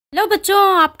Hello बच्चों,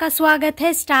 आपका स्वागत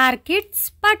है स्टार किड्स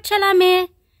पाठशाला में।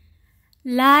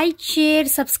 Like, share,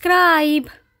 subscribe.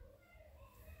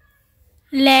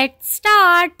 Let's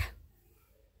start.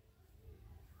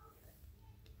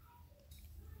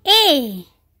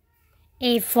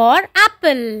 A for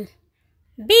apple.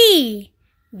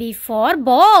 B for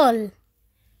ball.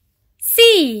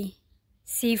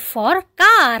 C for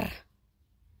car.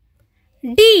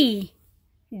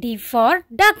 D for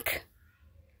duck.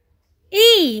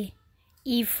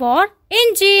 E for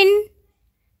engine.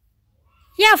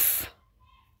 F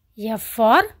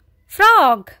for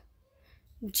frog.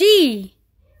 G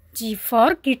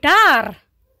for guitar.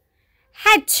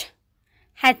 H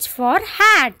for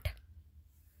hat.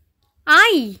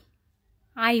 I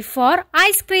for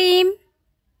ice cream.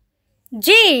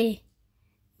 J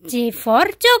for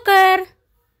joker.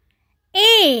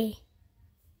 A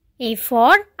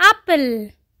for apple.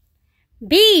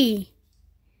 B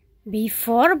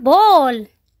for ball.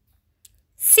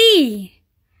 C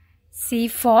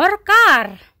for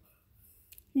car.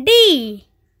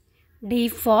 D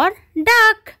for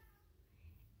duck.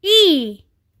 E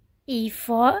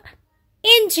for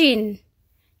engine.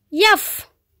 F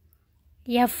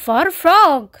for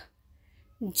frog.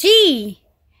 G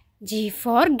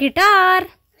for guitar.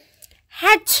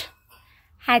 H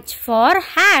for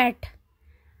hat.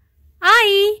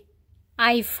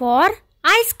 I for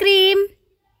ice cream.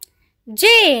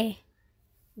 J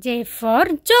for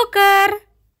joker.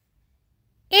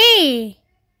 A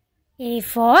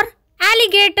for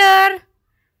alligator.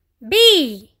 B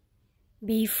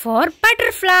for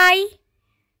butterfly.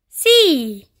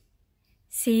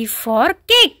 C for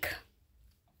cake.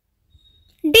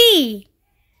 D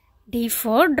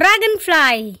for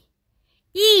dragonfly.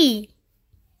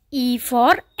 E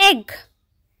for egg.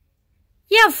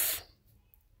 F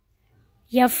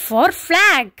for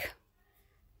flag.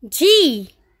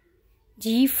 G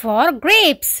for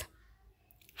grapes.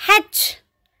 H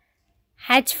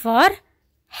for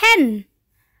hen.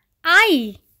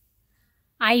 I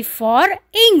for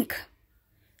ink.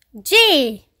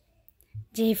 J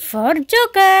for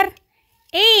joker.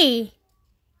 A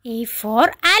for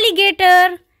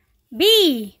alligator.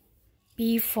 B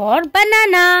for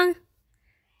banana.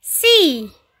 C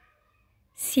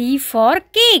for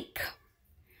cake.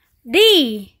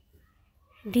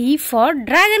 D for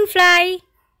dragonfly.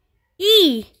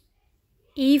 E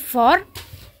for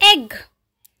egg.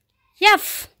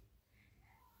 F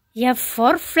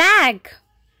for flag.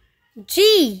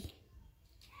 G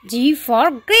for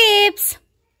grapes.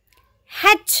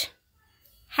 H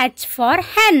for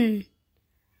hen.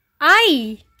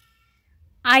 I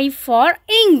for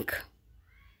ink.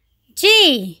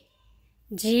 J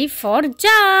for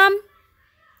jam.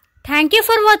 Thank you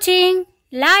for watching.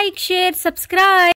 Like, share, subscribe.